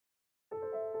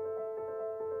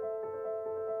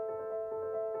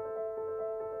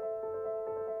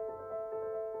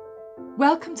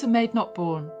Welcome to Made Not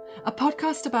Born, a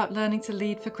podcast about learning to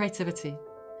lead for creativity.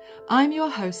 I'm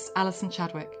your host, Alison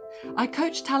Chadwick. I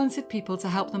coach talented people to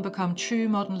help them become true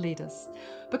modern leaders,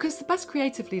 because the best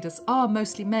creative leaders are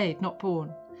mostly made, not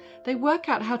born. They work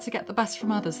out how to get the best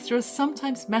from others through a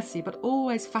sometimes messy but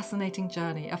always fascinating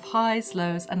journey of highs,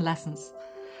 lows, and lessons.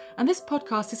 And this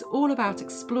podcast is all about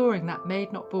exploring that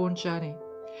made not born journey,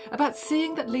 about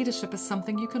seeing that leadership is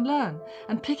something you can learn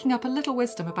and picking up a little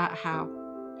wisdom about how.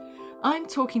 I'm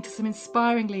talking to some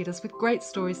inspiring leaders with great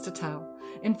stories to tell,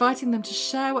 inviting them to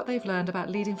share what they've learned about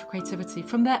leading for creativity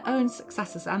from their own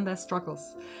successes and their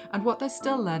struggles, and what they're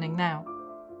still learning now.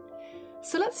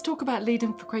 So let's talk about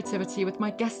leading for creativity with my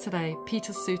guest today,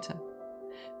 Peter Suter.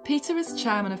 Peter is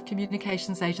chairman of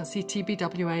communications agency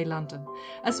TBWA London,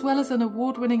 as well as an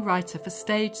award-winning writer for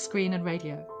stage, screen and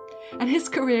radio. And his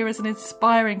career is an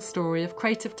inspiring story of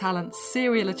creative talent,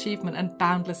 serial achievement and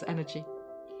boundless energy.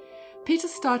 Peter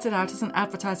started out as an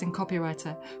advertising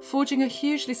copywriter, forging a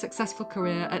hugely successful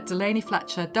career at Delaney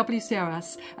Fletcher,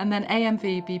 WCRS, and then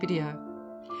AMV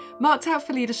BBDO. Marked out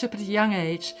for leadership at a young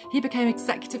age, he became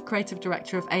Executive Creative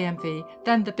Director of AMV,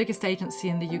 then the biggest agency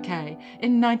in the UK,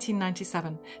 in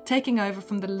 1997, taking over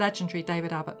from the legendary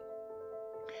David Abbott.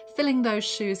 Filling those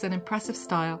shoes in impressive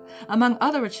style, among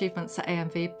other achievements at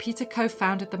AMV, Peter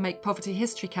co-founded the Make Poverty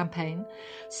History campaign,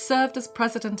 served as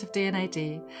president of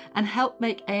D&AD, and helped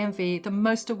make AMV the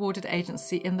most awarded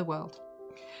agency in the world.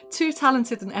 Too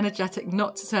talented and energetic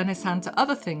not to turn his hand to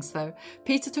other things, though,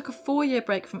 Peter took a 4-year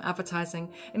break from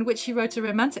advertising, in which he wrote a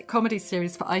romantic comedy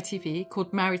series for ITV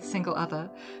called Married Single Other,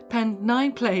 penned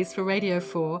 9 plays for Radio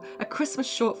 4, a Christmas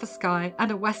short for Sky, and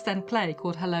a West End play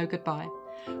called Hello Goodbye.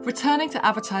 Returning to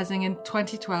advertising in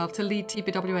 2012 to lead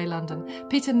TBWA London,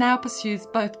 Peter now pursues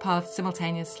both paths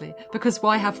simultaneously, because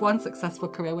why have one successful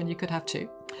career when you could have 2?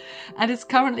 And is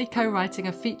currently co-writing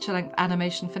a feature-length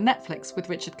animation for Netflix with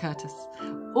Richard Curtis,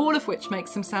 all of which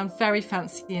makes him sound very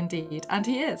fancy indeed, and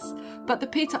he is. But the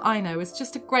Peter I know is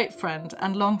just a great friend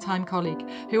and long-time colleague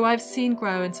who I've seen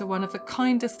grow into one of the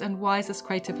kindest and wisest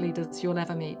creative leaders you'll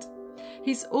ever meet.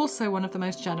 He's also one of the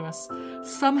most generous,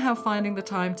 somehow finding the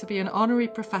time to be an honorary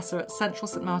professor at Central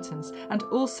St Martin's and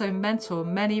also mentor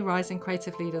many rising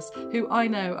creative leaders who I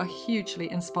know are hugely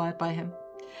inspired by him.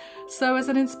 So as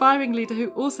an inspiring leader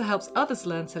who also helps others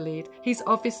learn to lead, he's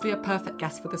obviously a perfect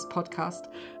guest for this podcast.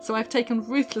 So I've taken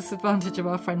ruthless advantage of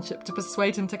our friendship to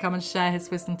persuade him to come and share his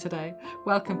wisdom today.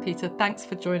 Welcome, Peter. Thanks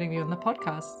for joining me on the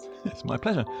podcast. It's my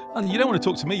pleasure. You don't want to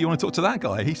talk to me, you want to talk to that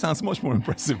guy. He sounds much more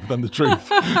impressive than the truth.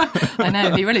 I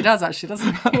know, he really does actually,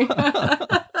 doesn't he?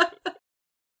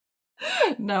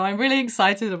 No, I'm really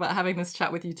excited about having this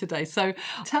chat with you today. So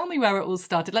tell me where it all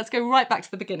started. Let's go right back to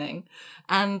the beginning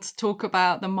and talk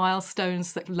about the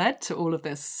milestones that led to all of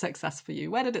this success for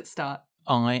you. Where did it start?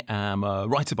 I am a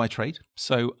writer by trade,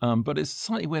 but it's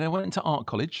slightly weird. I went into art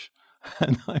college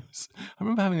and I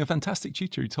remember having a fantastic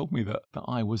tutor who told me that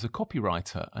I was a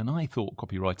copywriter, and I thought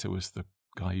copywriter was the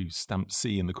guy who stamped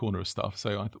C in the corner of stuff,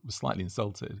 so I was slightly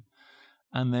insulted.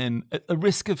 And then at the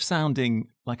risk of sounding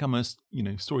like I'm a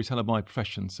storyteller by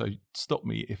profession, so stop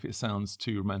me if it sounds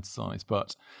too romanticised,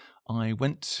 but I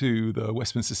went to the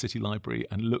Westminster City Library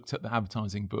and looked at the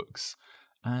advertising books,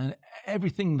 and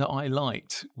everything that I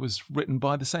liked was written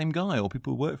by the same guy, or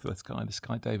people who worked for this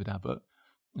guy David Abbott.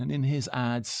 And in his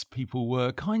ads, people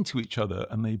were kind to each other,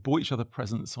 and they bought each other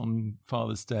presents on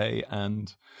Father's Day,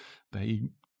 and they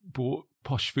bought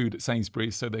posh food at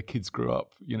Sainsbury's so their kids grew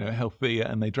up, healthier,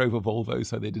 and they drove a Volvo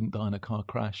so they didn't die in a car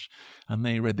crash, and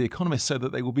they read The Economist so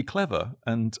that they will be clever.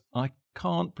 And I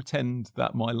can't pretend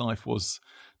that my life was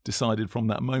decided from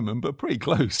that moment, but pretty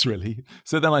close, really.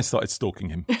 So then I started stalking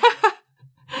him.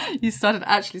 You started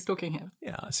actually stalking him?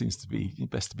 Yeah, it seems to be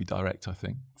best to be direct, I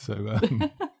think. So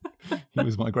he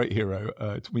was my great hero.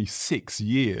 It took me 6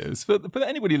 years. For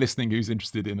anybody listening who's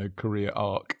interested in a career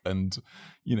arc and,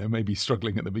 maybe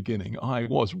struggling at the beginning, I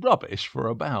was rubbish for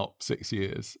about 6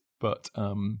 years, but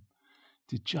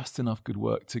did just enough good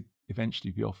work to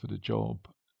eventually be offered a job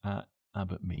at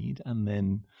Abbott Mead. And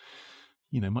then,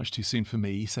 much too soon for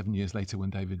me, 7 years later when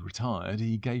David retired,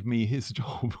 he gave me his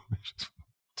job, which is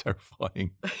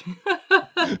terrifying.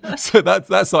 So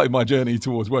that started my journey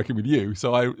towards working with you.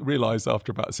 So I realised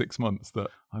after about 6 months that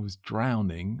I was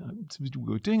drowning. We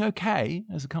were doing okay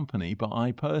as a company, but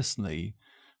I personally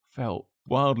felt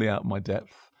wildly out of my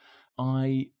depth.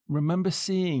 I remember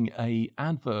seeing an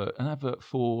advert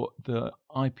for the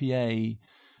IPA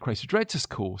Creative Directors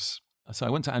course. So I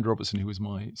went to Andrew Robertson, who was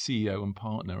my CEO and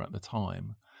partner at the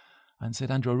time, and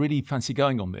said, Andrew, I really fancy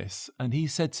going on this. And he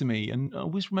said to me, and I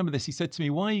always remember this, he said to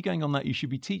me, why are you going on that? You should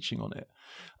be teaching on it.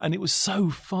 And it was so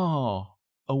far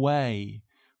away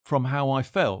from how I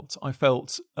felt. I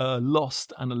felt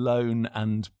lost and alone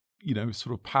and,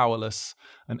 sort of powerless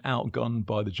and outgunned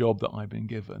by the job that I'd been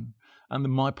given. And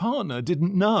then my partner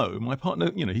didn't know. My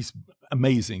partner, he's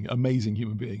amazing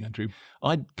human being, Andrew.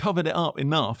 I'd covered it up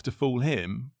enough to fool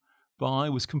him, but I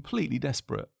was completely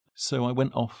desperate. So I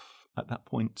went off at that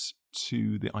point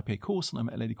to the IPA course, and I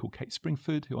met a lady called Kate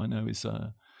Springford, who I know is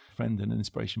a friend and an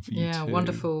inspiration for you too. Yeah,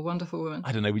 wonderful woman.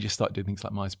 I don't know, we just started doing things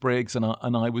like Myers-Briggs, and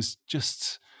I was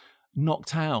just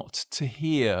knocked out to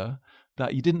hear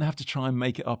that you didn't have to try and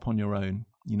make it up on your own,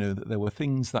 that there were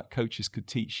things that coaches could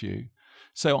teach you.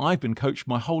 So I've been coached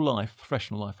my whole life,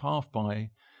 professional life, half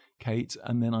by Kate,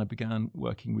 and then I began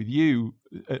working with you.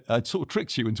 I sort of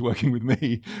tricked you into working with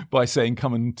me by saying,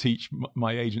 come and teach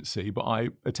my agency, but I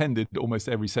attended almost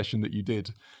every session that you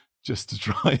did just to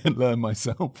try and learn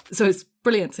myself. So it's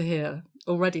brilliant to hear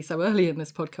already so early in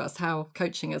this podcast how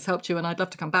coaching has helped you, and I'd love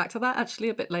to come back to that actually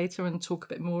a bit later and talk a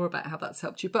bit more about how that's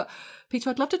helped you. But Peter,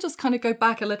 I'd love to just kind of go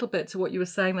back a little bit to what you were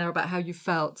saying there about how you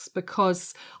felt,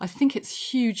 because I think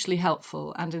it's hugely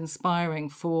helpful and inspiring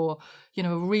for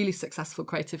a really successful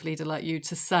creative leader like you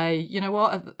to say, you know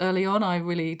what, early on I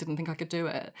really didn't think I could do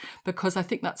it, because I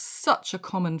think that's such a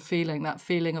common feeling, that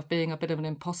feeling of being a bit of an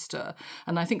imposter.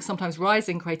 And I think sometimes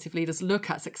rising creative leaders look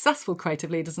at successful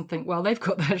creative leaders and think, well, they've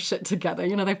got their shit together,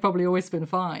 they've probably always been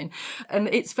fine. And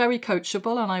it's very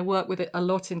coachable, and I work with it a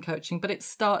lot in coaching, but it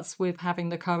starts with having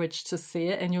the courage to see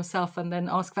it in yourself and then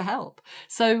ask for help.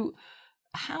 So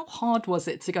how hard was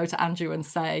it to go to Andrew and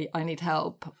say, I need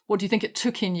help? What do you think it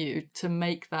took in you to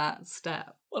make that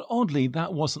step? Well, oddly,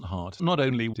 that wasn't hard. Not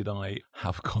only did I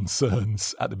have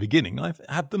concerns at the beginning, I've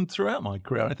had them throughout my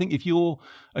career. I think if you're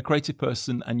a creative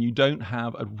person and you don't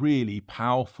have a really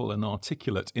powerful and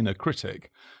articulate inner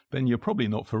critic, then you're probably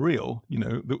not for real.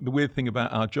 The weird thing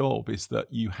about our job is that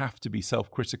you have to be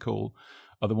self-critical.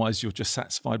 Otherwise, you're just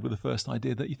satisfied with the first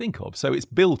idea that you think of. So it's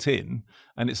built in,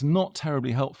 and it's not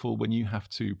terribly helpful when you have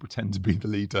to pretend to be the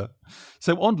leader.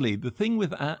 So oddly, the thing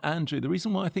with Andrew, the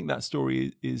reason why I think that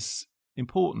story is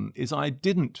important is I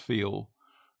didn't feel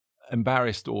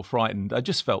embarrassed or frightened. I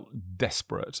just felt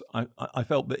desperate. I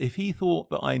felt that if he thought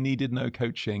that I needed no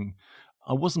coaching,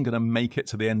 I wasn't going to make it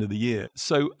to the end of the year.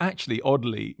 So actually,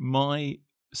 oddly, my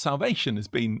salvation has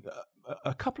been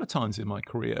a couple of times in my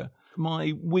career.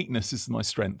 My weakness is my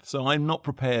strength. So I'm not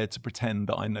prepared to pretend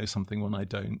that I know something when I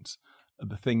don't.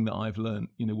 The thing that I've learned,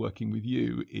 working with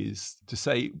you is to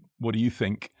say, what do you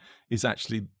think, is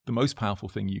actually the most powerful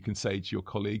thing you can say to your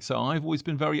colleagues. So I've always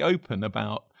been very open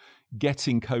about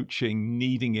getting coaching,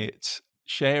 needing it,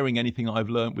 sharing anything I've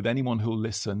learned with anyone who'll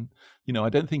listen. I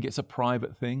don't think it's a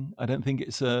private thing. I don't think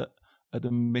it's an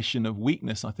admission of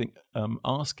weakness. I think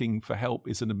asking for help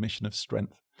is an admission of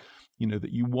strength,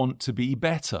 that you want to be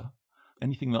better.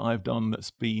 Anything that I've done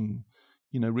that's been,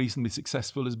 reasonably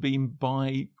successful has been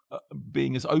by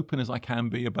being as open as I can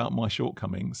be about my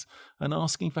shortcomings and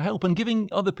asking for help and giving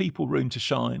other people room to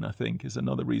shine, I think, is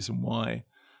another reason why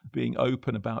being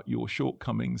open about your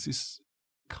shortcomings is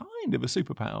kind of a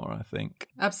superpower, I think.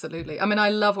 Absolutely. I mean, I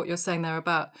love what you're saying there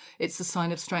about it's a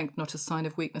sign of strength, not a sign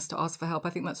of weakness to ask for help. I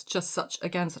think that's just such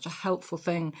a helpful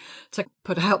thing to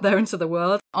put out there into the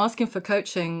world. Asking for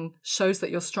coaching shows that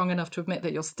you're strong enough to admit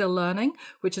that you're still learning,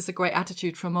 which is a great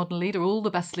attitude for a modern leader. All the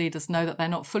best leaders know that they're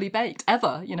not fully baked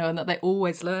ever, and that they're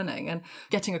always learning. And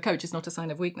getting a coach is not a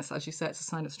sign of weakness, as you say, it's a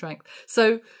sign of strength.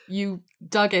 So you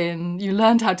dug in, you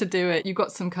learned how to do it, you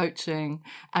got some coaching,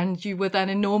 and you were then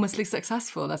enormously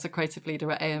successful as a creative leader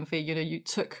at AMV. You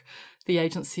took the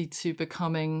agency to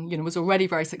becoming, was already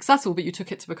very successful, but you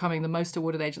took it to becoming the most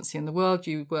awarded agency in the world.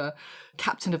 You were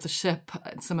captain of the ship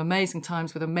at some amazing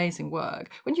times with amazing work.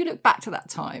 When you look back to that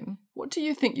time, what do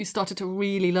you think you started to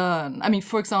really learn? I mean,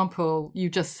 for example, you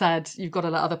just said you've got to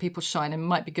let other people shine, and it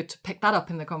might be good to pick that up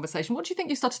in the conversation. What do you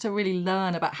think you started to really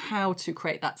learn about how to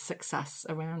create that success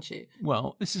around you?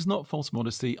 Well, this is not false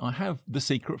modesty. I have the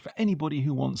secret for anybody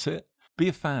who wants it. Be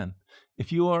a fan.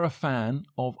 If you are a fan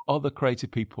of other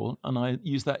creative people, and I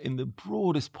use that in the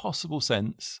broadest possible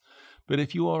sense, but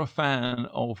if you are a fan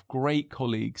of great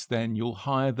colleagues, then you'll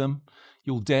hire them.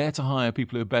 You'll dare to hire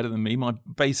people who are better than me. My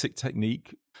basic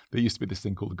technique, there used to be this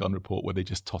thing called the Gun Report where they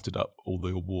just totted up all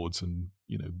the awards and,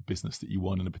 business that you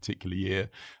won in a particular year.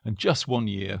 And just one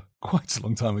year, quite a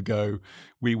long time ago,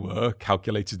 we were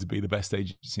calculated to be the best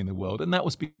agency in the world. And that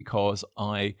was because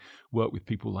I worked with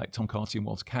people like Tom Carty and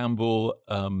Walter Campbell,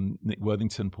 Nick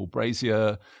Worthington, Paul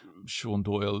Brazier, Sean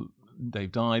Doyle,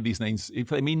 Dave Dye, these names, if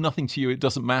they mean nothing to you, it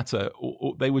doesn't matter.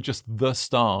 Or they were just the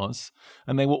stars,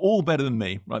 and they were all better than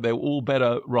me, right? They were all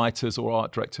better writers or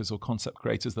art directors or concept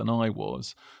creators than I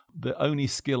was. The only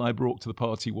skill I brought to the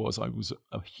party was I was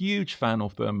a huge fan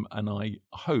of them, and I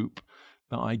hope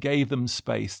that I gave them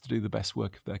space to do the best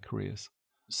work of their careers.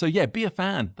 So yeah, be a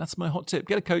fan. That's my hot tip.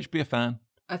 Get a coach, be a fan.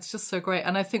 That's just so great.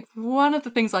 And I think one of the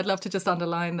things I'd love to just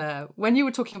underline there, when you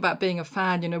were talking about being a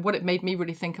fan, what it made me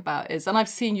really think about is, and I've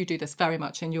seen you do this very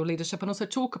much in your leadership and also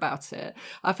talk about it.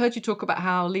 I've heard you talk about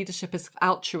how leadership is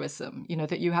altruism,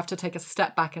 that you have to take a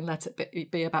step back and let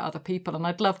it be about other people. And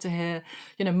I'd love to hear,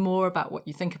 more about what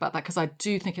you think about that, because I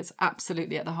do think it's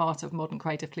absolutely at the heart of modern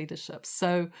creative leadership.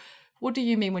 So what do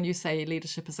you mean when you say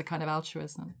leadership is a kind of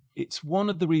altruism? It's one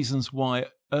of the reasons why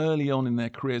early on in their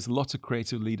careers, a lot of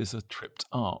creative leaders are tripped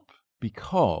up,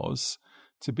 because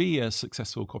to be a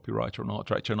successful copywriter and art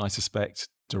director, and I suspect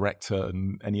director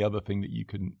and any other thing that you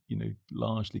can,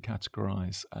 largely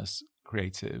categorize as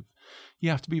creative,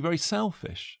 you have to be very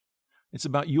selfish. It's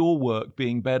about your work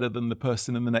being better than the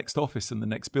person in the next office, in the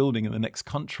next building, in the next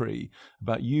country,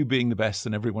 about you being the best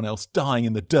and everyone else dying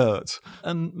in the dirt.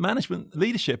 And management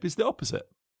leadership is the opposite.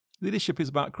 Leadership is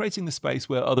about creating the space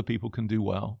where other people can do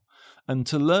well. And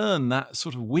to learn that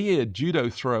sort of weird judo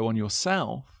throw on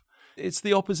yourself, it's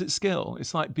the opposite skill.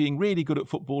 It's like being really good at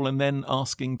football and then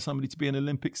asking somebody to be an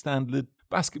Olympic standard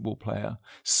basketball player.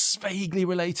 It's vaguely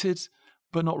related,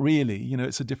 but not really.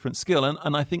 It's a different skill.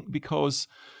 And I think because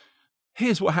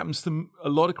here's what happens to a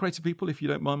lot of creative people, if you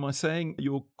don't mind my saying.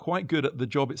 You're quite good at the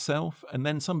job itself, and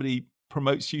then somebody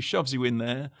promotes you, shoves you in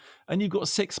there, and you've got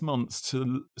 6 months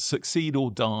to succeed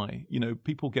or die.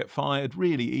 People get fired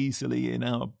really easily in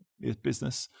our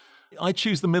business. I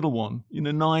choose the middle one,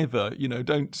 neither.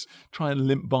 Don't try and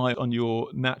limp by on your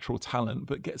natural talent,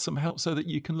 but get some help so that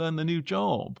you can learn the new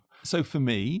job. So for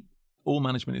me, all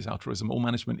management is altruism. All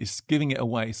management is giving it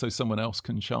away so someone else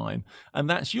can shine. And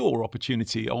that's your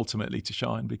opportunity ultimately to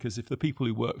shine, because if the people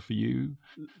who work for you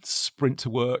sprint to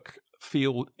work,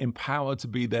 feel empowered to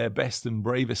be their best and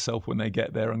bravest self when they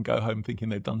get there and go home thinking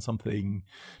they've done something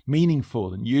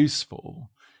meaningful and useful,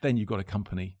 then you've got a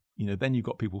company. Then you've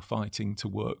got people fighting to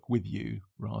work with you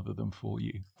rather than for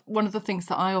you. One of the things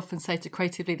that I often say to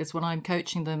creative leaders when I'm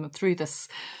coaching them through this,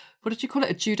 what did you call it?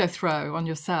 A judo throw on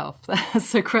yourself. That's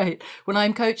so great. When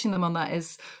I'm coaching them on that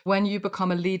is, when you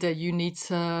become a leader, you need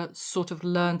to sort of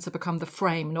learn to become the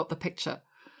frame, not the picture.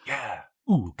 Yeah.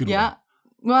 Ooh, good one. Yeah.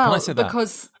 Well, can I say that?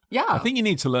 Because, yeah. I think you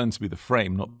need to learn to be the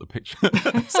frame, not the picture.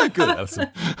 So good, Alison.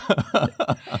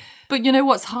 But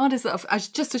what's hard is that,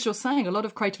 just as you're saying, a lot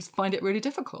of creatives find it really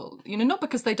difficult. Not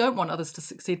because they don't want others to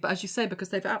succeed, but as you say, because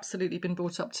they've absolutely been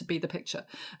brought up to be the picture.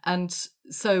 And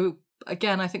so,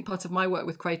 again, I think part of my work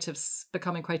with creatives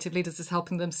becoming creative leaders is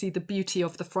helping them see the beauty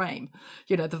of the frame,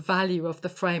 the value of the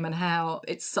frame, and how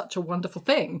it's such a wonderful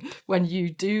thing when you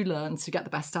do learn to get the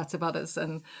best out of others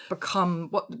and become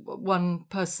what one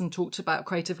person talked about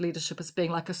creative leadership as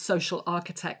being like a social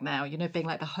architect now, being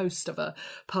like the host of a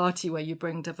party where you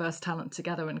bring diverse talent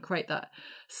together and create that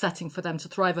setting for them to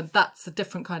thrive. And that's a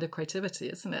different kind of creativity,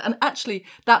 isn't it? And actually,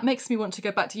 that makes me want to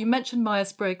go back to, you mentioned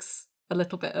Myers-Briggs a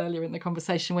little bit earlier in the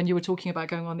conversation when you were talking about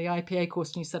going on the IPA course,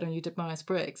 and you said, you did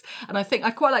Myers-Briggs. And I think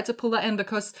I quite like to pull that in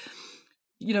because,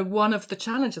 one of the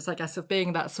challenges, I guess, of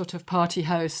being that sort of party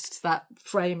host, that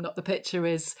frame, not the picture,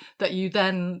 is that you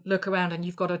then look around and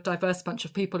you've got a diverse bunch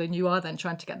of people and you are then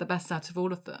trying to get the best out of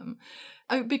all of them.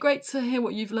 It would be great to hear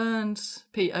what you've learned,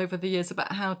 Pete, over the years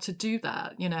about how to do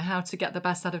that, how to get the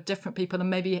best out of different people, and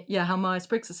maybe, how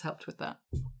Myers-Briggs has helped with that.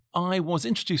 I was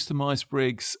introduced to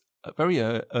Myers-Briggs very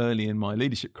early in my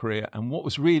leadership career. And what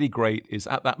was really great is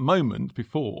at that moment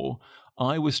before,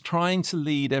 I was trying to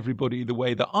lead everybody the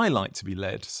way that I like to be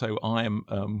led. So I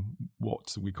am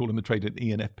what we call in the trade an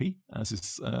ENFP, as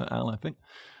is Al, I think.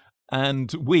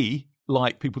 And we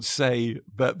like people to say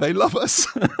that they love us.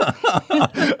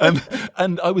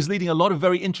 and I was leading a lot of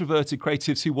very introverted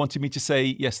creatives who wanted me to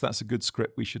say, yes, that's a good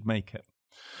script, we should make it.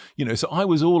 So I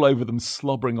was all over them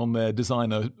slobbering on their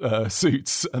designer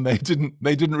suits, and they didn't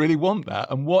really want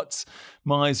that. And what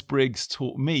Myers-Briggs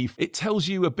taught me, it tells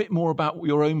you a bit more about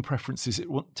your own preferences. It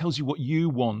tells you what you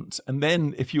want. And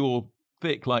then if you're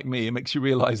thick like me, it makes you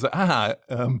realize that,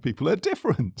 people are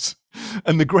different.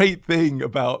 And the great thing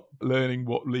about learning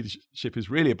what leadership is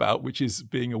really about, which is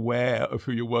being aware of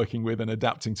who you're working with and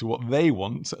adapting to what they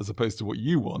want as opposed to what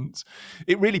you want,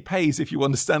 it really pays if you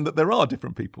understand that there are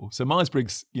different people. So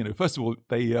Myers-Briggs, first of all,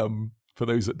 they for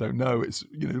those that don't know, it's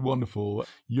wonderful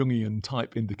Jungian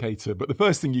type indicator. But the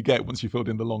first thing you get once you filled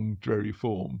in the long dreary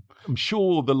form, I'm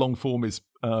sure the long form is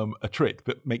a trick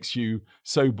that makes you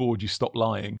so bored you stop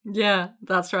lying. Yeah,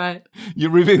 that's right. You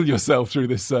reveal yourself through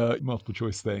this multiple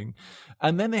choice thing.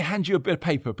 And then they hand you a bit of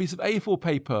paper, a piece of A4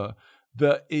 paper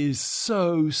that is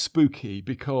so spooky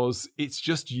because it's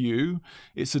just you.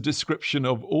 It's a description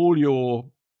of all your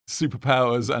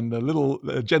superpowers and a little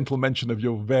gentle mention of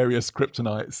your various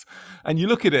kryptonites. And you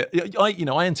look at it,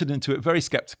 I entered into it very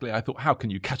skeptically. I thought, how can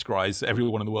you categorize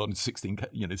everyone in the world into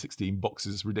 16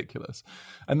 boxes? It's ridiculous.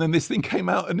 And then this thing came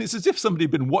out, and it's as if somebody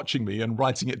had been watching me and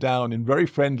writing it down in very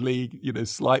friendly,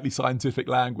 slightly scientific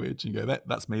language. You go,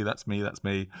 that's me, that's me, that's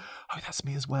me. Oh, that's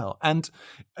me as well. And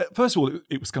first of all,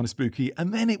 it was kind of spooky.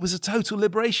 And then it was a total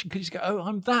liberation because you go, oh,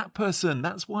 I'm that person.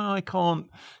 That's why I can't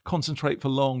concentrate for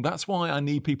long. That's why I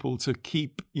need people to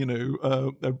keep,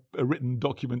 a written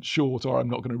document short, or I'm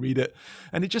not going to read it.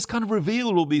 And it just kind of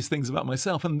revealed all these things about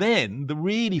myself. And then the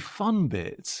really fun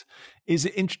bit is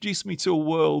it introduced me to a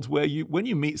world where when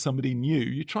you meet somebody new,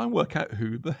 you try and work out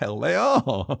who the hell they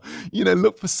are.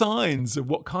 Look for signs of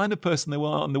what kind of person they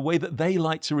are and the way that they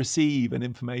like to receive an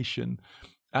information.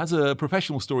 As a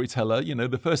professional storyteller,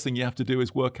 the first thing you have to do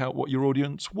is work out what your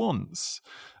audience wants.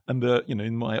 And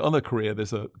in my other career,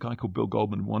 there's a guy called Bill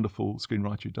Goldman, a wonderful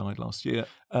screenwriter who died last year.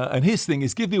 And his thing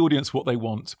is give the audience what they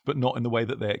want, but not in the way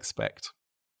that they expect.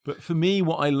 But for me,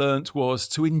 what I learnt was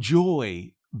to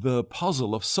enjoy the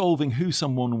puzzle of solving who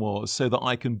someone was so that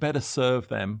I can better serve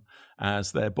them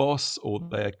as their boss or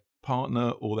their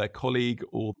partner or their colleague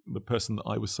or the person that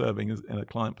I was serving in a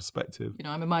client perspective.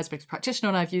 I'm a Myers-Briggs practitioner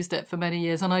and I've used it for many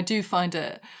years, and I do find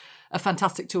it a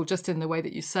fantastic tool just in the way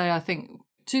that you say. I think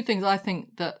two things I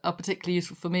think that are particularly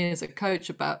useful for me as a coach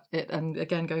about it, and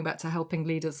again, going back to helping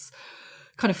leaders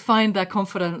kind of find their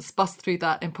confidence, bust through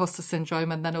that imposter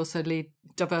syndrome, and then also lead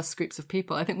diverse groups of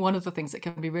people. I think one of the things that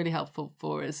can be really helpful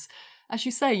for is, as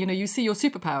you say, you see your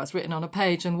superpowers written on a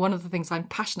page. And one of the things I'm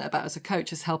passionate about as a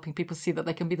coach is helping people see that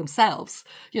they can be themselves,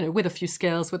 with a few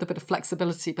skills, with a bit of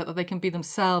flexibility, but that they can be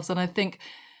themselves. And I think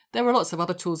there are lots of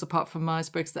other tools apart from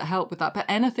Myers-Briggs that help with that. But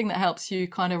anything that helps you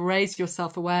kind of raise your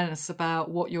self-awareness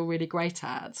about what you're really great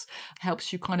at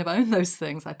helps you kind of own those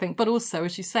things, I think. But also,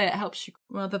 as you say, it helps you,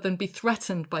 rather than be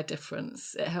threatened by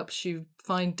difference, it helps you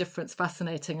find difference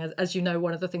fascinating. As you know,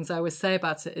 one of the things I always say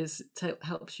about it is it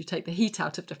helps you take the heat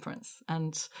out of difference.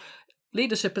 And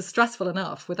leadership is stressful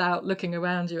enough without looking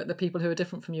around you at the people who are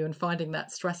different from you and finding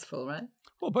that stressful, right?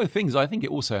 Well, both things. I think it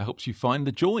also helps you find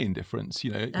the joy in difference,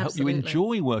 help you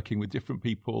enjoy working with different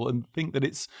people and think that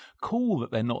it's cool that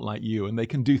they're not like you and they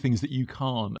can do things that you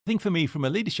can't. I think for me, from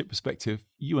a leadership perspective,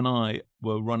 you and I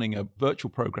were running a virtual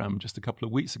program just a couple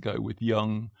of weeks ago with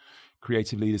young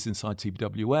creative leaders inside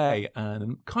TBWA, and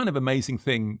a kind of amazing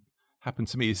thing happened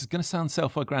to me. This is going to sound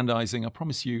self-aggrandizing. I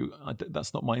promise you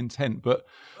that's not my intent. But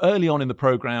early on in the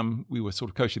program, we were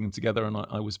sort of coaching them together, and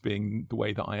I was being the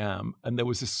way that I am. And there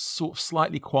was this sort of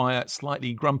slightly quiet,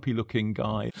 slightly grumpy looking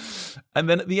guy. And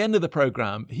then at the end of the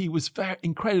program, he was very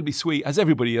incredibly sweet, as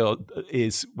everybody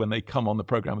is when they come on the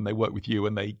program and they work with you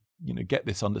and they get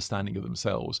this understanding of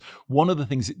themselves. One of the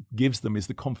things it gives them is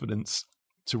the confidence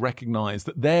to recognize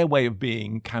that their way of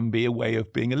being can be a way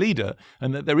of being a leader,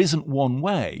 and that there isn't one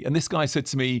way. And this guy said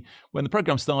to me, when the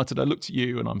program started, I looked at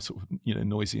you and I'm sort of,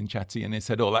 noisy and chatty, and he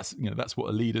said, oh, that's what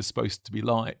a leader's supposed to be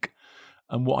like.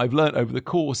 And what I've learned over the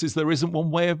course is there isn't one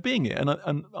way of being it.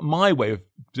 And my way of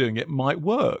doing it might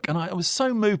work. And I was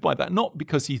so moved by that, not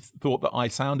because he thought that I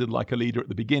sounded like a leader at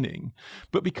the beginning,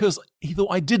 but because he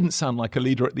thought I didn't sound like a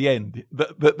leader at the end.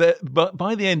 But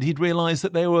by the end, he'd realized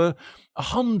that there were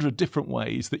 100 different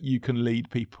ways that you can lead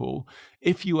people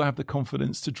if you have the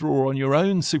confidence to draw on your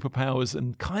own superpowers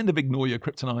and kind of ignore your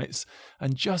kryptonites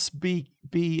and just be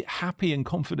happy and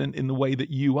confident in the way that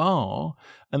you are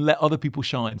and let other people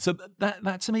shine. So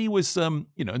that to me was,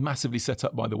 massively set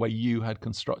up by the way you had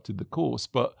constructed the course.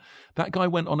 But that guy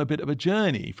went on a bit of a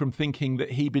journey from thinking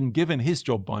that he'd been given his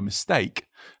job by mistake,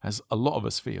 as a lot of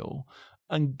us feel,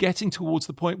 and getting towards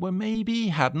the point where maybe he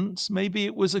hadn't. Maybe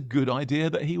it was a good idea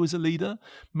that he was a leader.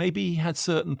 Maybe he had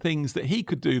certain things that he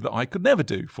could do that I could never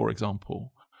do, for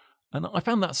example. And I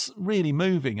found that's really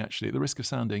moving, actually, at the risk of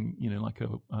sounding, like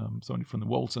somebody from the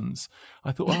Waltons.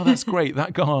 I thought, oh, that's great.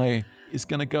 That guy is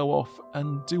going to go off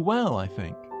and do well, I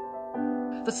think.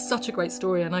 That's such a great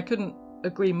story. And I couldn't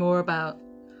agree more about,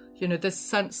 this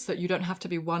sense that you don't have to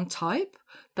be one type,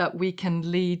 that we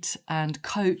can lead and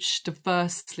coach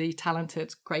diversely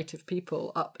talented, creative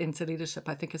people up into leadership,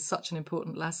 I think is such an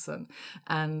important lesson.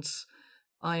 And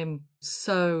I am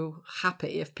so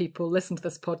happy if people listen to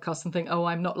this podcast and think, oh,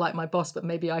 I'm not like my boss, but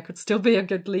maybe I could still be a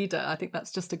good leader. I think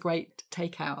that's just a great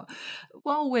takeout.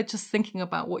 While we're just thinking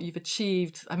about what you've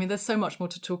achieved, I mean, there's so much more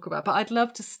to talk about, but I'd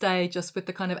love to stay just with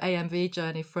the kind of AMV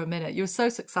journey for a minute. You were so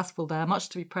successful there, much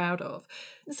to be proud of.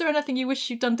 Is there anything you wish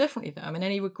you'd done differently though? I mean,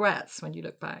 any regrets when you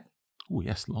look back? Oh,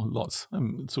 yes, lots.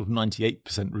 Sort of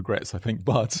 98% regrets, I think.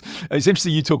 But it's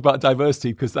interesting you talk about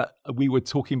diversity, because that we were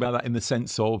talking about that in the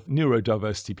sense of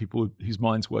neurodiversity, people whose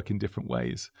minds work in different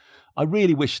ways. I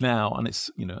really wish now, and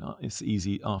it's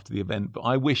easy after the event, but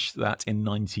I wish that in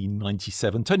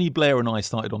 1997, Tony Blair and I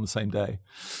started on the same day.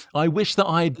 I wish that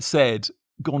I'd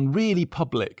gone really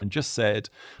public and just said,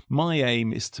 my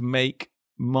aim is to make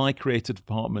my creative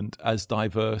department as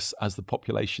diverse as the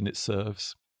population it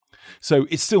serves. So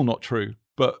it's still not true,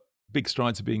 but big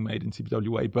strides are being made in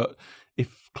TBWA. But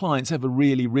if clients ever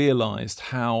really realised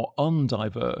how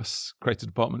undiverse creative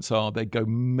departments are, they go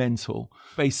mental.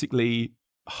 Basically,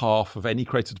 half of any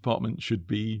creative department should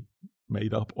be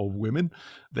made up of women.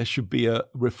 There should be a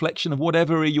reflection of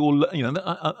whatever I'm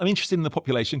interested in the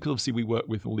population, because obviously we work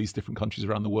with all these different countries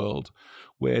around the world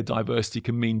where diversity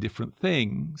can mean different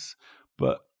things.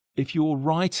 But if you're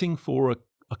writing for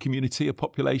a community, a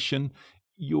population,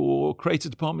 your creative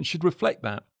department should reflect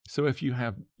that. So if you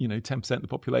have, 10% of the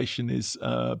population is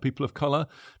people of colour,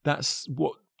 that's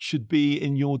what should be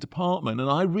in your department. And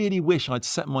I really wish I'd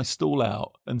set my stall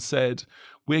out and said,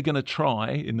 we're going to try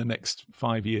in the next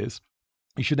 5 years.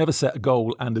 You should never set a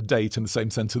goal and a date in the same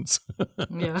sentence.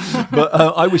 Yeah. But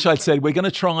I wish I'd said, we're going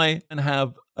to try and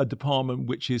have a department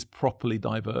which is properly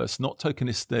diverse, not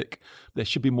tokenistic. There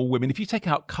should be more women. If you take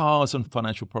out cars and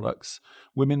financial products,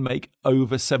 women make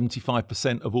over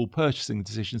 75% of all purchasing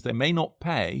decisions. They may not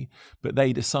pay, but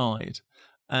they decide.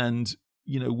 And,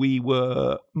 we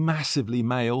were massively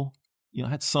male. I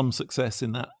had some success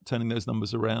in that, turning those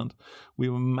numbers around. We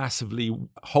were massively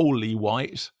wholly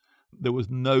white. There was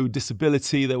no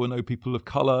disability. There were no people of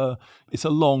colour. It's a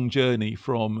long journey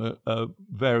from a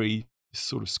very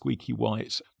sort of squeaky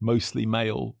white, mostly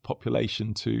male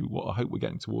population to what I hope we're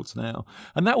getting towards now.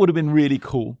 And that would have been really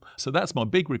cool. So that's my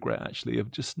big regret, actually, of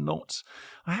just not...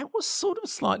 I was sort of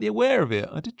slightly aware of it.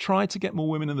 I did try to get more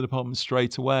women in the department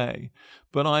straight away,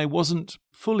 but I wasn't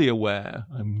fully aware.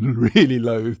 I'm really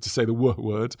loath to say the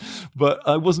word, but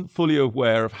I wasn't fully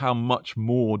aware of how much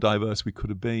more diverse we could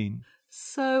have been.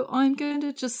 So I'm going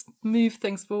to just move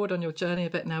things forward on your journey a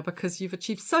bit now, because you've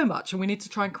achieved so much and we need to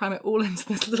try and cram it all into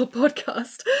this little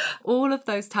podcast. All of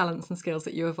those talents and skills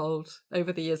that you evolved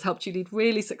over the years helped you lead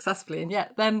really successfully. And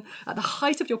yet then at the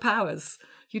height of your powers,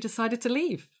 you decided to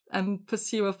leave and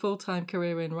pursue a full-time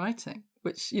career in writing,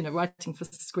 which, writing for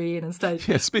screen and stage.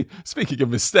 Yeah, speaking of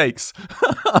mistakes,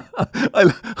 I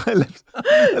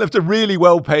left a really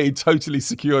well-paid, totally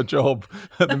secure job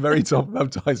at the very top of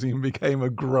advertising and became a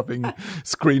grubbing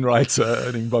screenwriter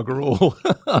earning bugger all.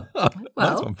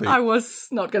 Well, I was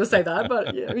not going to say that,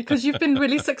 but because you've been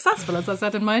really successful, as I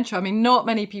said in my intro. I mean, not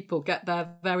many people get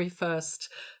their very first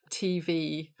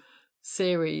TV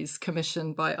series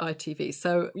commissioned by ITV.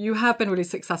 So you have been really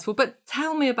successful, but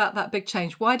tell me about that big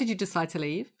change. Why did you decide to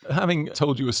leave? Having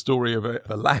told you a story of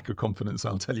a lack of confidence,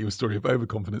 I'll tell you a story of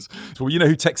overconfidence. Well, you know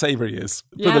who Tex Avery is,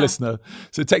 for the listener.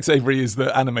 So Tex Avery is the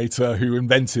animator who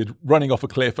invented running off a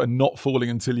cliff and not falling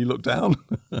until you look down.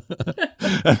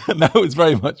 And that was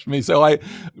very much me. So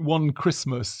one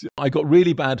Christmas, I got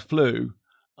really bad flu.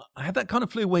 I had that kind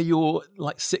of flu where you're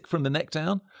like sick from the neck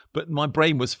down, but my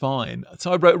brain was fine.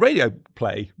 So I wrote a radio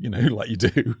play, like you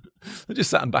do. I just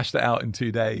sat and bashed it out in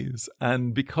 2 days.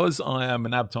 And because I am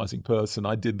an advertising person,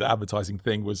 I did the advertising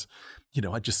thing was,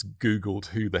 I just Googled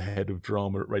who the head of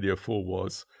drama at Radio 4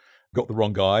 was. Got the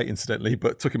wrong guy, incidentally,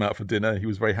 but took him out for dinner. He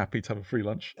was very happy to have a free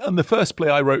lunch. And the first play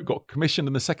I wrote got commissioned,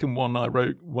 and the second one I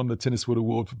wrote won the Tinniswood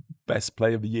Award for Best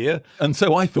Play of the Year. And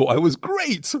so I thought I was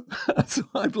great. So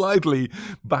I blithely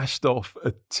bashed off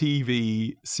a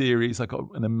TV series. I got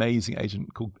an amazing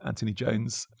agent called Anthony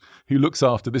Jones, who looks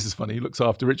after, this is funny, he looks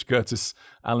after Rich Curtis,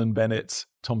 Alan Bennett,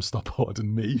 Tom Stoppard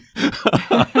and me.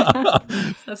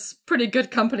 That's pretty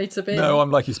good company to be. No, I'm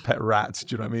like his pet rat.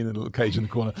 Do you know what I mean? In a little cage in the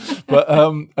corner. But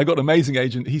I got an amazing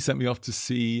agent. He sent me off to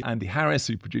see Andy Harris,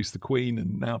 who produced The Queen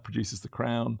and now produces The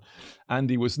Crown.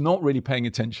 Andy was not really paying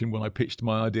attention when I pitched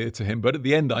my idea to him. But at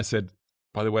the end, I said,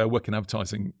 by the way, I work in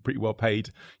advertising, pretty well paid.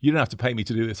 You don't have to pay me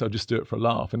to do this. I'll just do it for a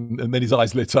laugh. And then his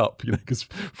eyes lit up, because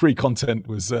free content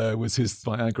was his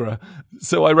Viagra.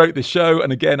 So I wrote this show.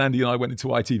 And again, Andy and I went into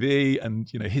ITV and,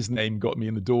 his name got me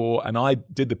in the door. And I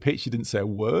did the pitch. He didn't say a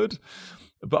word.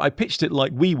 But I pitched it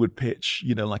like we would pitch,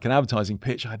 like an advertising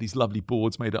pitch. I had these lovely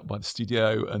boards made up by the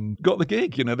studio and got the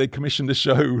gig. They commissioned a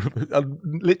show. I'd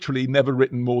literally never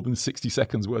written more than 60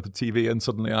 seconds worth of TV, and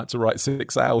suddenly I had to write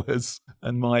 6 hours.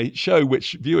 And my show,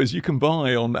 which viewers you can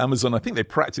buy on Amazon, I think they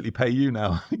practically pay you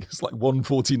now. I think it's like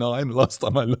 $1.49 last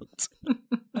time I looked.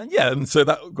 and so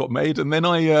that got made. And then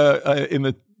I in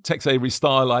the Tex Avery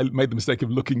style, I made the mistake of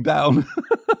looking down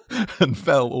and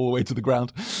fell all the way to the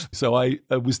ground. So I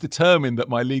was determined that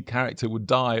my lead character would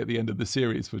die at the end of the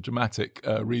series for dramatic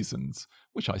reasons,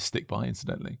 which I stick by,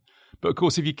 incidentally. But of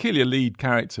course, if you kill your lead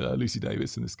character, Lucy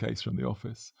Davis in this case from The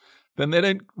Office, then they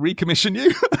don't recommission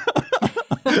you.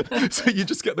 So you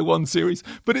just get the one series.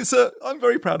 But I'm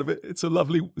very proud of it. It's a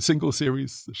lovely single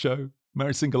series show.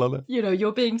 Mary Singalala.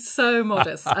 You're being so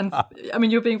modest. And I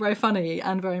mean, you're being very funny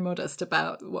and very modest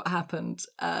about what happened.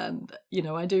 And,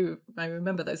 I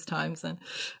remember those times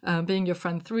and being your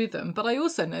friend through them. But I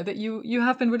also know that you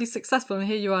have been really successful. And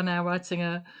here you are now writing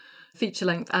a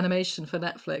feature-length animation for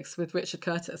Netflix with Richard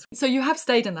Curtis. So you have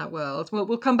stayed in that world.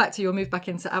 We'll come back to your move back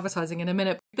into advertising in a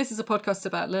minute. This is a podcast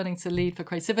about learning to lead for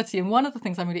creativity. And one of the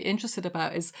things I'm really interested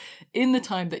about is in the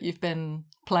time that you've been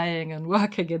playing and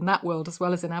working in that world as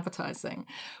well as in advertising,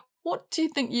 what do you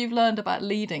think you've learned about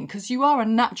leading? Because you are a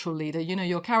natural leader.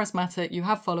 You're charismatic, you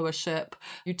have followership,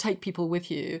 you take people with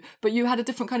you, but you had a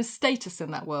different kind of status in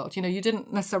that world. You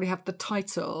didn't necessarily have the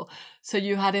title, so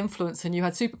you had influence and you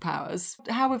had superpowers.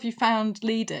 How have you found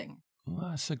leading?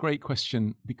 Well, that's a great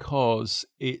question, because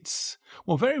it's,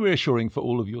 very reassuring for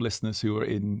all of your listeners who are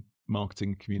in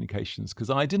marketing communications, because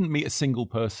I didn't meet a single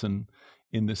person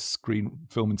in the screen,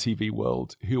 film and TV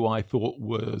world who I thought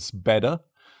was better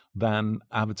than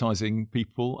advertising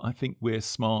people. I think we're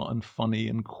smart and funny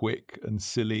and quick and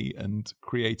silly and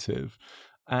creative.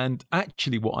 And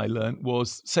actually what I learned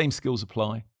was same skills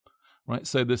apply, right?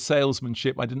 So the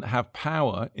salesmanship, I didn't have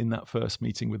power in that first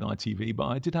meeting with ITV, but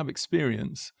I did have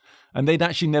experience. And they'd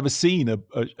actually never seen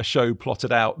a show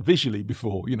plotted out visually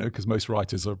before, because most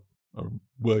writers are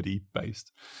wordy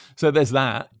based. So there's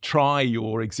that. Try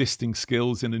your existing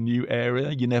skills in a new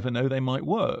area. You never know, they might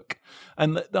work.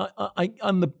 And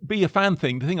the be a fan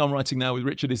thing, the thing I'm writing now with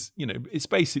Richard is, it's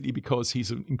basically because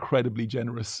he's an incredibly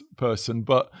generous person.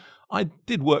 But I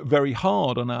did work very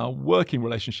hard on our working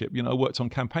relationship. I worked on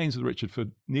campaigns with Richard for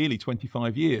nearly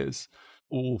 25 years.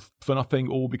 All for nothing,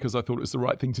 all because I thought it was the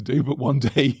right thing to do. But one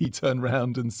day he turned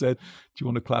around and said, do you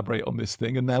want to collaborate on this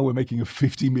thing? And now we're making a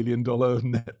 $50 million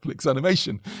Netflix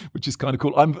animation, which is kind of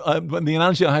cool. The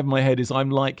analogy I have in my head is I'm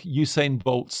like Usain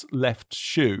Bolt's left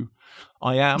shoe.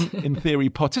 I am, in theory,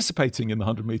 participating in the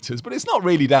 100 meters, but it's not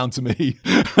really down to me.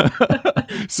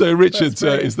 So Richard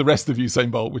is the rest of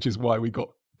Usain Bolt, which is why we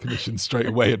got commissioned straight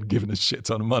away and given a shit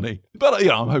ton of money. But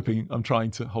I'm trying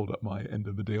to hold up my end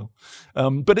of the deal.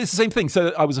 But it's the same thing.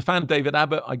 So I was a fan of David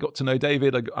Abbott. I got to know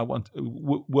David. I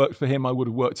worked for him. I would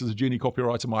have worked as a junior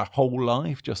copywriter my whole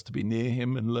life just to be near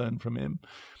him and learn from him.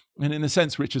 And in a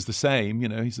sense, Richard's the same.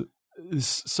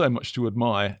 There's so much to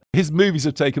admire. His movies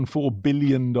have taken $4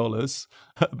 billion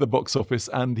at the box office,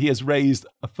 and he has raised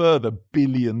a further $1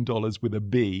 billion with a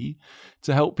B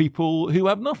to help people who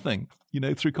have nothing,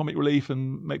 through Comic Relief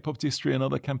and Make Poverty History and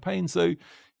other campaigns. So,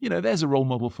 there's a role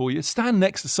model for you. Stand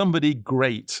next to somebody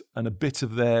great, and a bit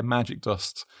of their magic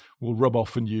dust will rub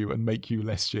off on you and make you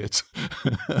less shit.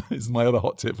 Is my other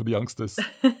hot tip for the youngsters.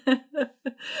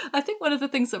 I think one of the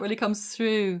things that really comes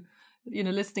through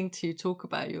listening to you talk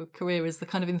about your career is the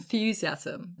kind of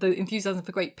enthusiasm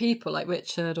for great people like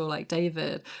Richard or like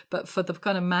David, but for the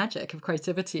kind of magic of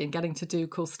creativity and getting to do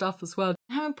cool stuff as well.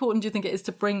 How important do you think it is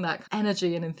to bring that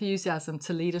energy and enthusiasm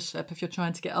to leadership if you're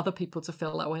trying to get other people to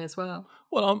feel that way as well?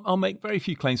 Well, I'll make very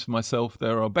few claims for myself.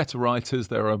 There are better writers,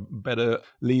 there are better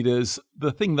leaders.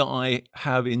 The thing that I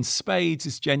have in spades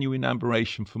is genuine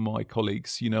admiration for my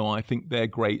colleagues. I think they're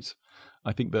great.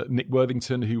 I think that Nick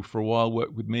Worthington, who for a while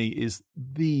worked with me, is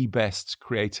the best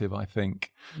creative, I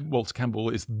think. Walter Campbell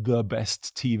is the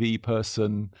best TV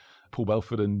person. Paul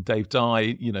Belford and Dave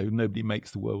Dye, nobody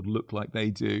makes the world look like they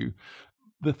do.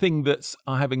 The thing that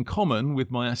I have in common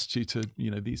with my attitude to,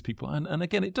 these people, and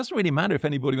again, it doesn't really matter if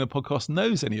anybody on the podcast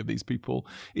knows any of these people.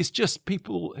 It's just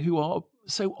people who are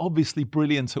so obviously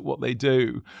brilliant at what they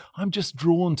do. I'm just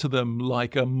drawn to them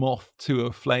like a moth to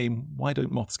a flame. Why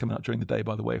don't moths come out during the day,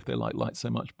 by the way, if they like light so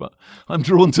much? But I'm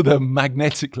drawn to them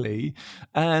magnetically.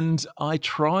 And I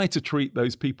try to treat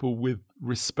those people with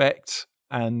respect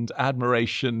and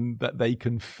admiration that they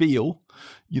can feel,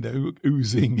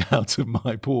 oozing out of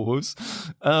my pores.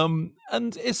 And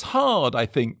it's hard, I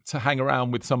think, to hang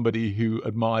around with somebody who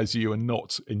admires you and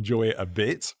not enjoy it a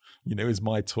bit. is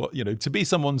my to be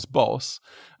someone's boss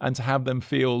and to have them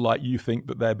feel like you think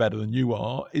that they're better than you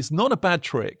are is not a bad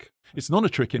trick. It's not a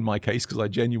trick in my case because I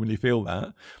genuinely feel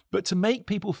that, but to make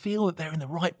people feel that they're in the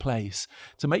right place,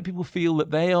 to make people feel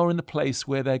that they are in the place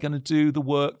where they're going to do the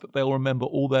work that they'll remember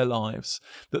all their lives,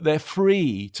 that they're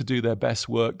free to do their best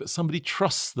work, that somebody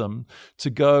trusts them to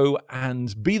go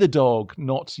and be the dog,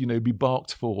 not, be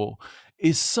barked for,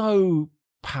 is so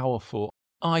powerful.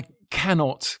 I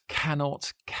cannot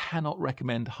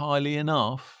recommend highly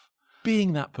enough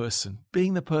being that person,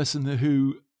 being the person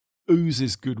who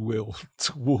oozes goodwill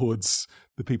towards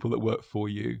the people that work for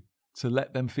you, to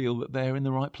let them feel that they're in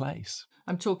the right place.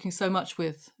 I'm talking so much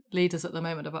with leaders at the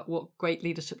moment about what great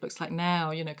leadership looks like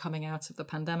now, coming out of the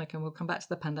pandemic, and we'll come back to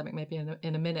the pandemic maybe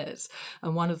in a minute.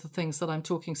 And one of the things that I'm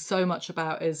talking so much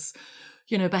about is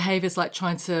behaviors like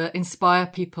trying to inspire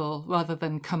people rather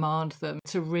than command them,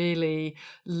 to really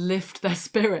lift their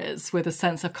spirits with a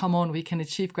sense of, come on, we can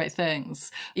achieve great things,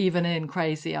 even in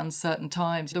crazy, uncertain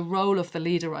times. The role of the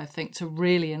leader, I think, to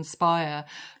really inspire.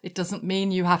 It doesn't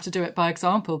mean you have to do it by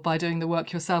example, by doing the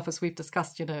work yourself, as we've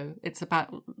discussed, it's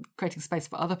about creating space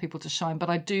for other people to shine. But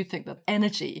I do think that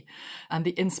energy and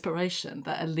the inspiration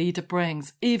that a leader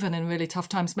brings, even in really tough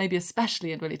times, maybe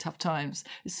especially in really tough times,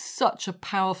 is such a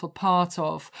powerful part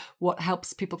of what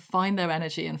helps people find their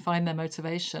energy and find their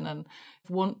motivation and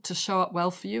want to show up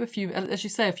well for you. If you, as you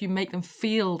say, if you make them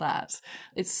feel that,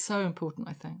 it's so important,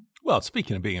 I think. Well,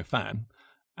 speaking of being a fan,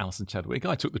 Alison Chadwick,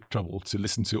 I took the trouble to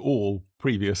listen to all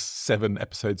previous 7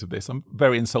 episodes of this. I'm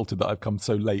very insulted that I've come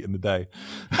so late in the day.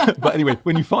 But anyway,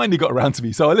 when you finally got around to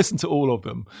me, so I listened to all of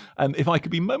them. And if I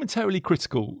could be momentarily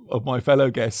critical of my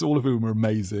fellow guests, all of whom are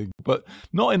amazing, but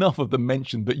not enough of them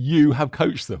mentioned that you have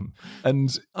coached them.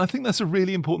 And I think that's a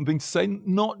really important thing to say.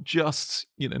 Not just,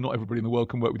 not everybody in the world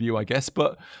can work with you, I guess,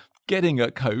 but getting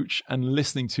a coach and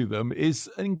listening to them is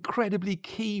an incredibly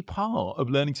key part of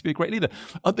learning to be a great leader.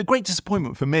 The great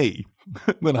disappointment for me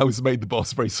when I was made the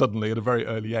boss very suddenly at a very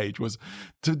early age was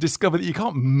to discover that you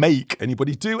can't make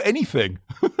anybody do anything.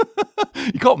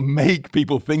 You can't make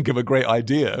people think of a great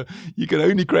idea. You can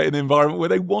only create an environment where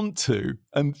they want to.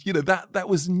 And, that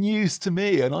was news to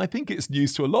me. And I think it's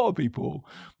news to a lot of people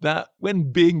that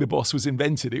when being the boss was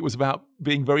invented, it was about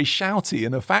being very shouty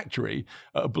in a factory,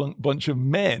 a bunch of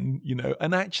men,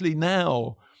 and actually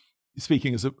now,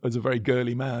 speaking as a very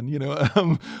girly man,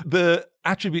 the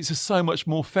attributes are so much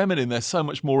more feminine. They're so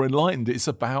much more enlightened. It's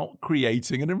about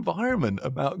creating an environment,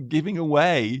 about giving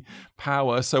away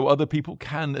power so other people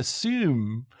can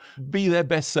be their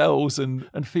best selves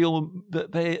and feel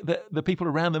that the people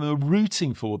around them are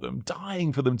rooting for them,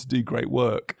 dying for them to do great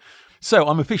work. So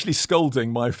I'm officially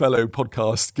scolding my fellow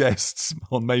podcast guests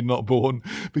on Made Not Born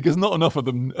because not enough of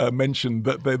them mentioned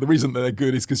that the reason that they're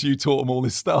good is because you taught them all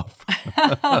this stuff.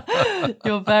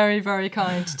 You're very, very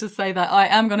kind to say that. I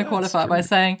am going to qualify it by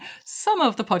saying some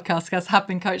of the podcast guests have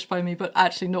been coached by me, but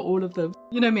actually not all of them.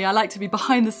 You know me, I like to be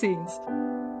behind the scenes.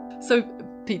 So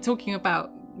Pete, talking about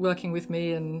working with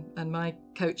me and my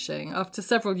coaching, after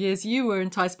several years you were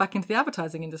enticed back into the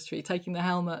advertising industry, taking the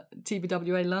helm at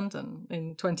TBWA London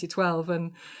in 2012,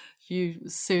 and you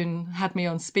soon had me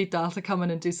on speed dial to come in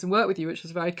and do some work with you, which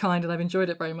was very kind, and I've enjoyed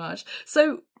it very much.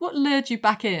 So what lured you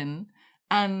back in,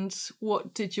 and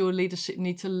what did your leadership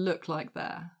need to look like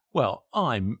there? Well,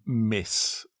 I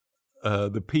miss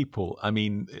the people. I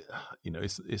mean,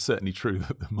 it's certainly true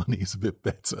that the money is a bit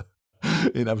better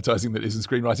in advertising that is in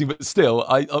screenwriting, but still,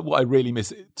 what I really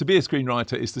miss to be a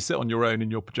screenwriter is to sit on your own in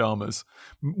your pajamas.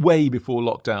 Way before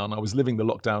lockdown, I was living the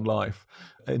lockdown life.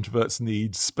 Introverts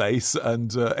need space and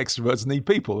extroverts need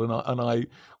people, and I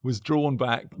was drawn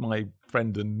back. My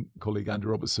friend and colleague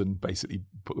Andrew Robertson basically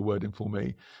put the word in for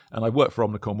me, and I've worked for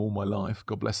Omnicom all my life.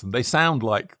 God bless them. They sound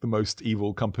like the most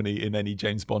evil company in any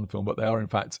James Bond film, but they are in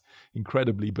fact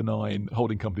incredibly benign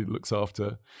holding company that looks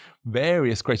after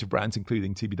various creative brands,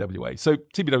 including TBWA. So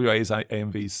TBWA is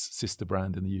AMV's sister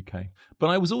brand in the UK.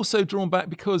 But I was also drawn back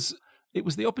because it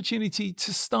was the opportunity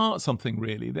to start something,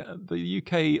 really. The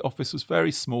UK office was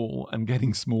very small and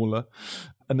getting smaller.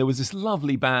 And there was this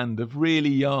lovely band of really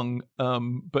young,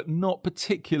 but not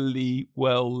particularly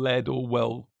well-led or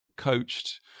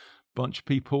well-coached bunch of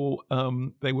people.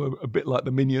 They were a bit like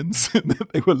the Minions.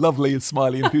 They were lovely and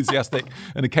smiley, enthusiastic,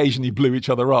 and occasionally blew each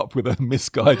other up with a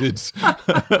misguided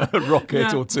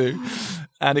rocket or two.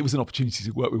 And it was an opportunity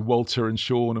to work with Walter and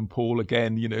Sean and Paul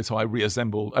again, so I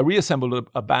reassembled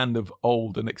a band of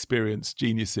old and experienced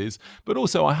geniuses, but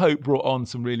also I hope brought on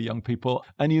some really young people.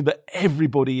 I knew that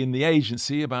everybody in the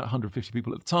agency, about 150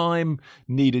 people at the time,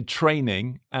 needed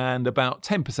training, and about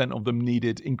 10% of them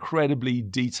needed incredibly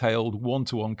detailed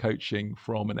one-to-one coaching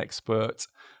from an expert.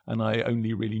 And I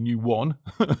only really knew one,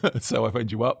 so I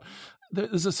phoned you up.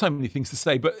 There's so many things to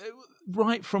say, but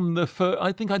right from the first,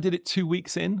 I think I did it 2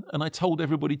 weeks in, and I told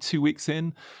everybody 2 weeks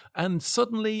in, and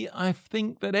suddenly I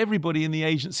think that everybody in the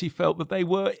agency felt that they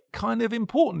were kind of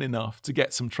important enough to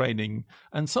get some training,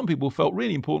 and some people felt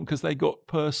really important because they got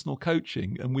personal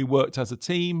coaching, and we worked as a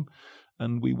team,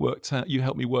 and you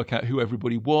helped me work out who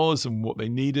everybody was and what they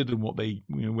needed and what they,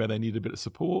 where they needed a bit of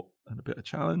support and a bit of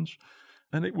challenge,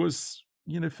 and it was,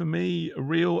 for me, a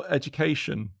real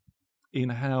education in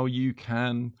how you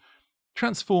can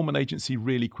transform an agency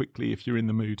really quickly if you're in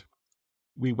the mood.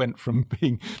 We went from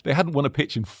they hadn't won a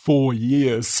pitch in 4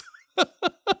 years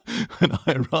when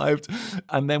I arrived,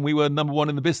 and then we were number one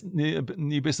in the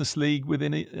new business league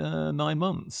within 9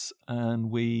 months, and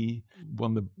we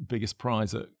won the biggest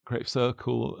prize at Creative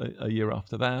Circle a year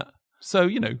after that. So,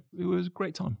 it was a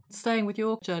great time. Staying with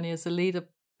your journey as a leader,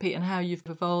 Pete, and how you've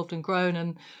evolved and grown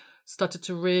and started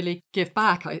to really give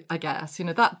back, I guess,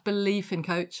 that belief in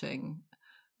coaching,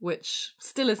 which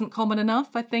still isn't common enough,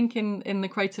 I think, in the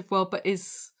creative world, but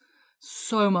is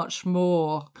so much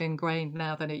more ingrained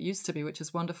now than it used to be, which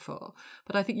is wonderful.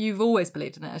 But I think you've always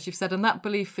believed in it, as you've said, and that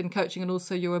belief in coaching and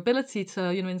also your ability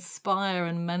to, inspire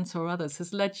and mentor others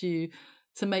has led you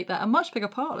to make that a much bigger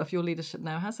part of your leadership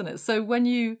now, hasn't it? So when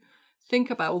you think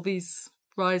about all these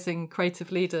rising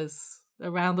creative leaders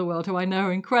around the world who I know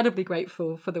are incredibly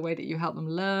grateful for the way that you help them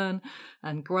learn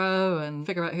and grow and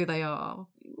figure out who they are,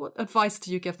 what advice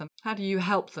do you give them? How do you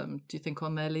help them, do you think,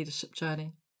 on their leadership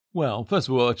journey? Well, first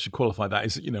of all, I should qualify that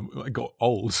as, I got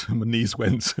old and my knees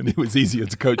went, and it was easier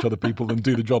to coach other people than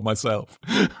do the job myself.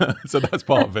 So that's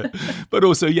part of it. But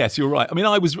also, yes, you're right. I mean,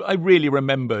 I really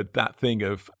remembered that thing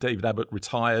of David Abbott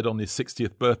retired on his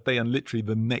 60th birthday, and literally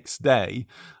the next day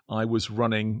I was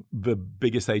running the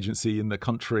biggest agency in the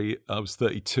country. I was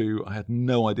 32. I had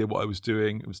no idea what I was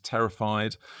doing. I was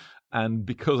terrified. And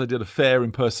because I did a fair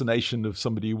impersonation of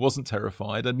somebody who wasn't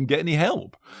terrified, I didn't get any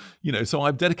help. So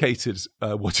I've dedicated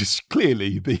what is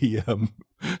clearly the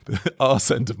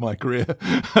arse end of my career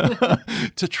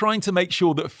to trying to make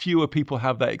sure that fewer people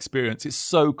have that experience. It's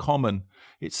so common.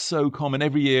 It's so common.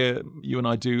 Every year, you and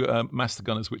I do Master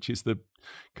Gunners, which is the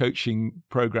coaching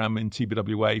program in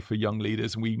TBWA for young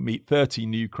leaders, and we meet 30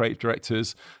 new creative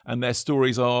directors, and their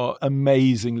stories are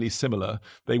amazingly similar.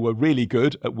 They were really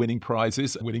good at winning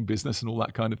prizes, winning business and all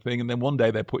that kind of thing, and then one day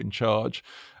they're put in charge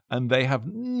and they have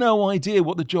no idea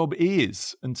what the job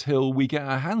is until we get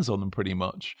our hands on them, pretty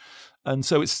much. And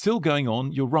so it's still going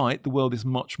on. You're right, the world is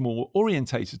much more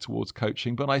orientated towards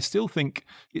coaching, but I still think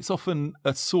it's often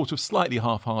a sort of slightly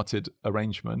half-hearted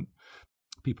arrangement.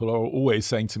 People are always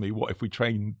saying to me, what if we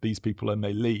train these people and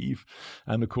they leave?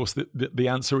 And of course, the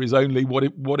answer is only,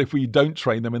 what if we don't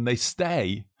train them and they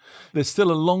stay? There's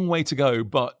still a long way to go,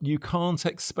 but you can't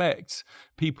expect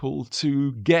people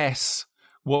to guess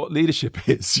what leadership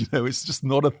is. It's just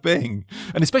not a thing.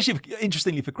 And especially,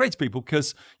 interestingly, for creative people,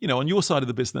 because, on your side of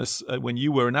the business, when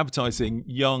you were in advertising,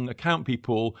 young account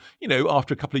people,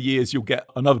 after a couple of years, you'll get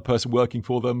another person working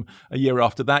for them. A year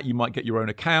after that, you might get your own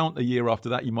account. A year after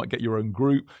that, you might get your own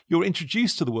group. You're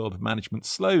introduced to the world of management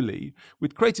slowly.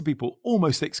 With creative people,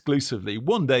 almost exclusively,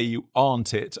 one day you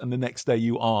aren't it, and the next day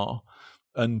you are.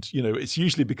 And, it's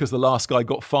usually because the last guy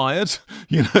got fired,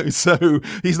 so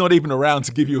he's not even around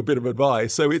to give you a bit of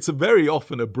advice. So it's very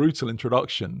often a brutal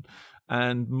introduction.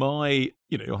 And I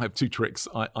have two tricks.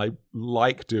 I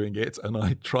like doing it, and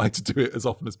I try to do it as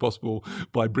often as possible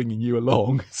by bringing you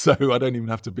along. So I don't even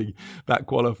have to be that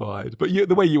qualified. But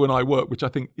the way you and I work, which I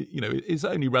think, is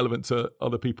only relevant to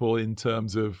other people in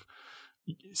terms of,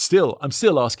 I'm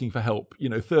still asking for help.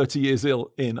 30 years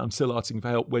in, I'm still asking for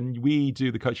help. When we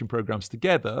do the coaching programs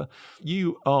together,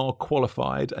 you are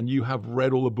qualified and you have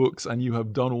read all the books and you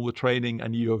have done all the training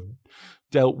and you have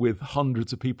dealt with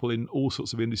hundreds of people in all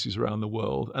sorts of industries around the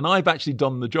world. And I've actually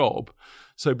done the job.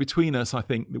 So between us, I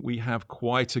think that we have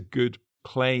quite a good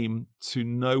claim to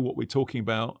know what we're talking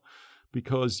about.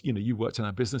 Because, you worked in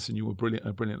our business and you were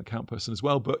a brilliant account person as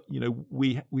well. But,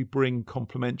 we bring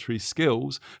complementary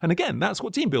skills. And again, that's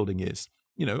what team building is.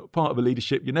 Part of a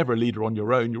leadership, you're never a leader on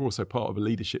your own. You're also part of a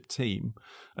leadership team.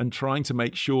 And trying to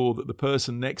make sure that the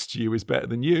person next to you is better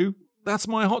than you. That's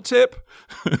my hot tip.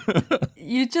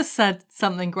 You just said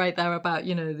something great there about, that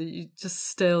you're just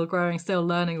still growing, still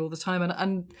learning all the time.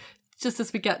 And just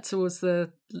as we get towards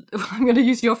I'm going to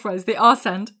use your phrase, the arse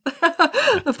end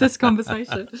of this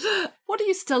conversation. What are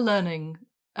you still learning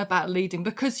about leading?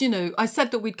 Because, I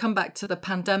said that we'd come back to the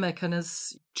pandemic, and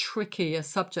as tricky a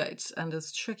subject and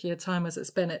as tricky a time as it's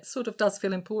been, it sort of does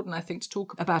feel important, I think, to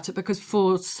talk about it, because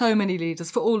for so many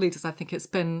leaders, for all leaders, I think it's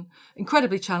been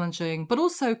incredibly challenging, but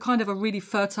also kind of a really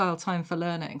fertile time for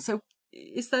learning. So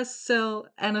is there still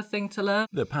anything to learn?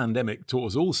 The pandemic taught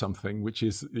us all something, which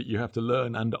is that you have to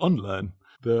learn and unlearn.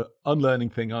 The unlearning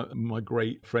thing, my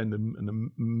great friend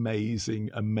and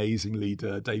amazing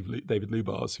leader, David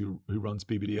Lubars, who runs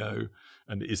BBDO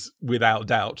and is without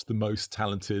doubt the most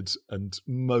talented and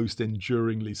most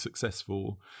enduringly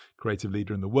successful creative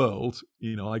leader in the world.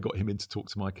 I got him in to talk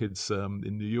to my kids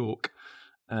in New York,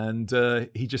 and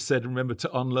he just said, remember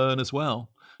to unlearn as well.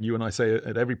 You and I say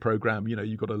at every program,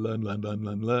 you've got to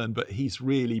learn. But he's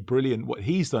really brilliant. What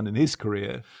he's done in his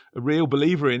career, a real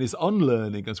believer in, is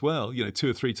unlearning as well. 2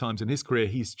 or 3 times in his career,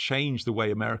 he's changed the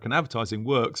way American advertising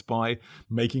works by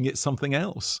making it something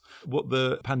else. What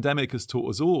the pandemic has taught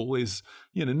us all is,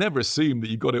 never assume that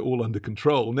you've got it all under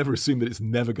control. Never assume that it's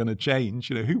never going to change.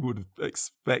 Who would have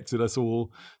expected us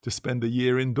all to spend a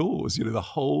year indoors? The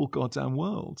whole goddamn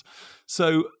world.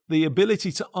 So the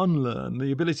ability to unlearn,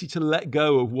 the ability to let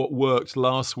go of what worked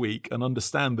last week and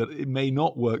understand that it may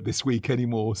not work this week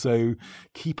anymore. So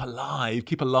keep alive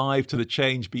to the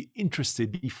change, be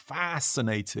interested, be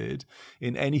fascinated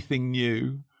in anything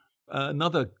new.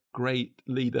 Another great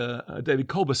leader, David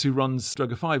Colbus, who runs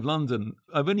Droga 5 London,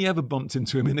 I've only ever bumped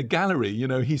into him in a gallery.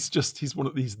 He's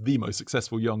the most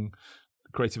successful young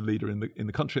creative leader in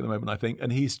the country at the moment, I think,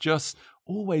 and he's just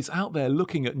always out there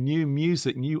looking at new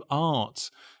music, new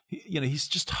art. He's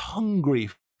just hungry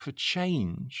for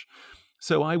change.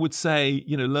 So I would say,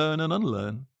 learn and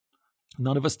unlearn.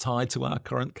 None of us tied to our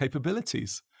current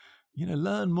capabilities.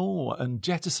 Learn more and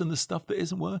jettison the stuff that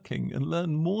isn't working, and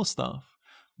learn more stuff.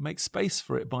 Make space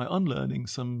for it by unlearning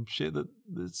some shit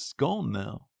that's gone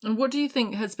now. And what do you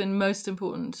think has been most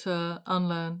important to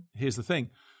unlearn? Here's the thing.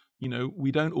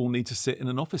 We don't all need to sit in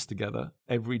an office together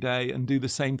every day and do the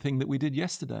same thing that we did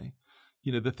yesterday.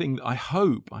 The thing that I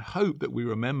hope that we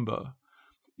remember,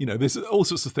 there's all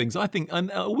sorts of things. I think,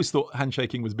 and I always thought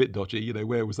handshaking was a bit dodgy.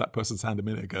 Where was that person's hand a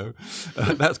minute ago?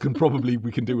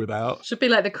 We can do without. Should be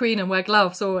like the Queen and wear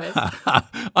gloves always.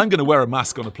 I'm going to wear a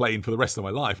mask on a plane for the rest of my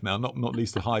life now, not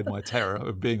least to hide my terror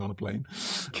of being on a plane.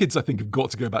 Kids, I think, have got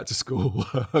to go back to school.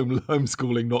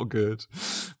 Homeschooling, not good.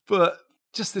 But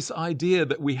just this idea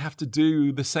that we have to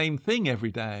do the same thing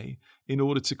every day in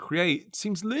order to create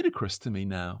seems ludicrous to me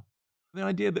now. The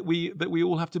idea that we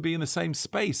all have to be in the same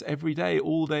space every day,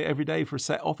 all day, every day for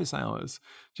set office hours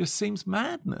just seems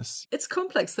madness. It's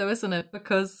complex though, isn't it?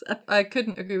 Because I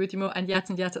couldn't agree with you more. And yet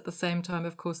at the same time,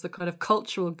 of course, the kind of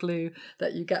cultural glue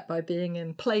that you get by being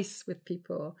in place with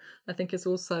people, I think is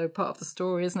also part of the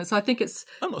story, isn't it? So I think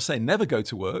I'm not saying never go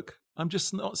to work. I'm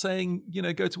just not saying,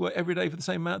 go to work every day for the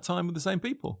same amount of time with the same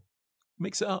people.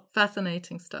 Mix it up.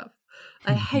 Fascinating stuff.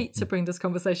 I hate to bring this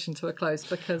conversation to a close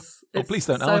because it's please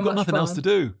don't. So I've got nothing else to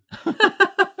do.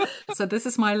 So this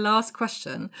is my last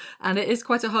question, and it is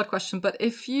quite a hard question, but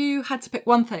if you had to pick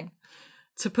one thing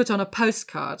to put on a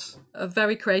postcard, a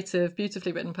very creative,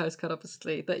 beautifully written postcard,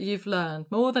 obviously, that you've learned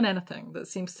more than anything that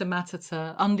seems to matter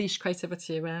to unleash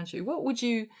creativity around you, what would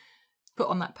you put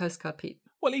on that postcard, Pete?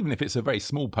 Well, even if it's a very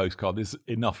small postcard, there's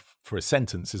enough for a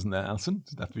sentence, isn't there, Alison?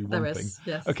 Doesn't have to be one there thing. Is,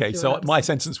 yes. Okay, so my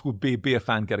sentence would be a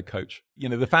fan, get a coach.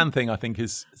 The fan thing, I think,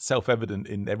 is self-evident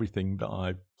in everything that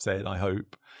I've said, I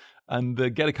hope. And the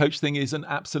get a coach thing is an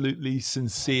absolutely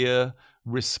sincere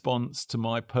response to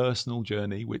my personal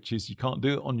journey, which is you can't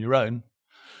do it on your own.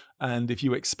 And if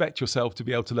you expect yourself to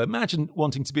be able to learn, imagine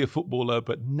wanting to be a footballer,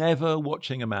 but never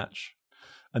watching a match,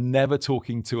 and never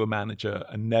talking to a manager,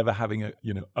 and never having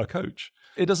a coach.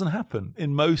 It doesn't happen.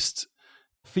 In most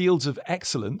fields of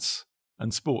excellence,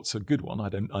 and sport's a good one. I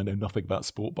know nothing about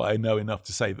sport, but I know enough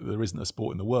to say that there isn't a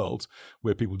sport in the world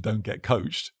where people don't get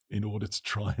coached in order to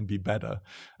try and be better.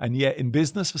 And yet in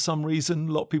business, for some reason,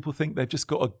 a lot of people think they've just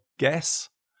got to guess.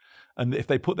 And if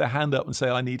they put their hand up and say,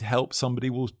 I need help, somebody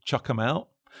will chuck them out.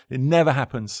 It never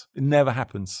happens. It never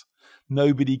happens.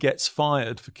 Nobody gets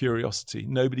fired for curiosity.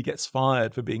 Nobody gets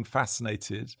fired for being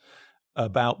fascinated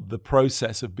about the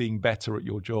process of being better at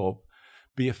your job.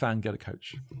 Be a fan, get a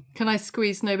coach. Can I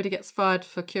squeeze nobody gets fired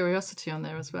for curiosity on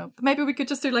there as well? Maybe we could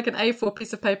just do like an A4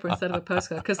 piece of paper instead of a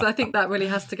postcard, because I think that really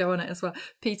has to go on it as well.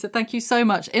 Peter, thank you so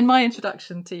much. In my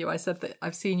introduction to you, I said that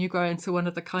I've seen you grow into one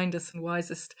of the kindest and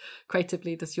wisest creative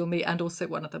leaders you'll meet, and also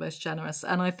one of the most generous.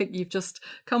 And I think you've just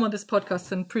come on this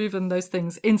podcast and proven those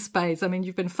things in spades. I mean,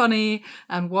 you've been funny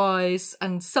and wise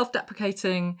and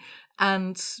self-deprecating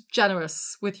and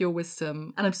generous with your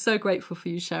wisdom. And I'm so grateful for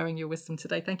you sharing your wisdom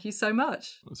today. Thank you so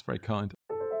much. That's very kind.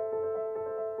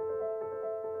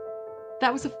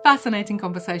 That was a fascinating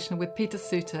conversation with Peter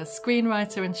Suter,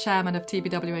 screenwriter and chairman of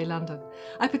TBWA London.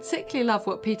 I particularly love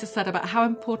what Peter said about how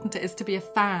important it is to be a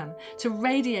fan, to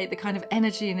radiate the kind of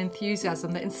energy and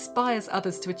enthusiasm that inspires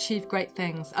others to achieve great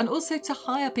things, and also to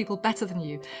hire people better than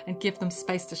you and give them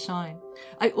space to shine.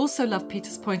 I also love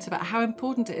Peter's point about how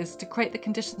important it is to create the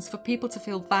conditions for people to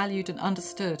feel valued and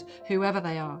understood, whoever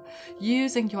they are,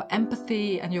 using your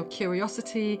empathy and your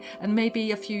curiosity and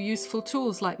maybe a few useful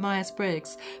tools like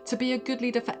Myers-Briggs to be a good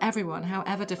leader for everyone,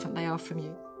 however different they are from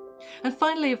you. And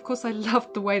finally, of course, I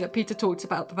loved the way that Peter talked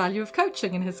about the value of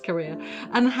coaching in his career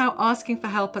and how asking for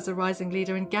help as a rising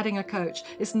leader and getting a coach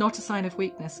is not a sign of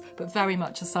weakness, but very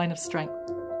much a sign of strength.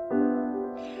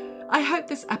 I hope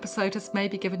this episode has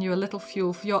maybe given you a little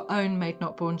fuel for your own Made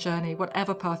Not Born journey,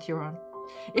 whatever path you're on.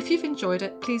 If you've enjoyed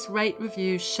it, please rate,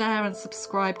 review, share and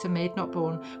subscribe to Made Not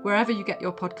Born wherever you get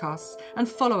your podcasts, and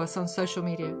follow us on social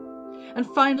media. And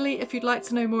finally, if you'd like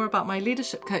to know more about my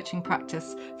leadership coaching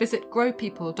practice, visit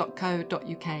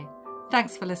growpeople.co.uk.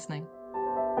 Thanks for listening.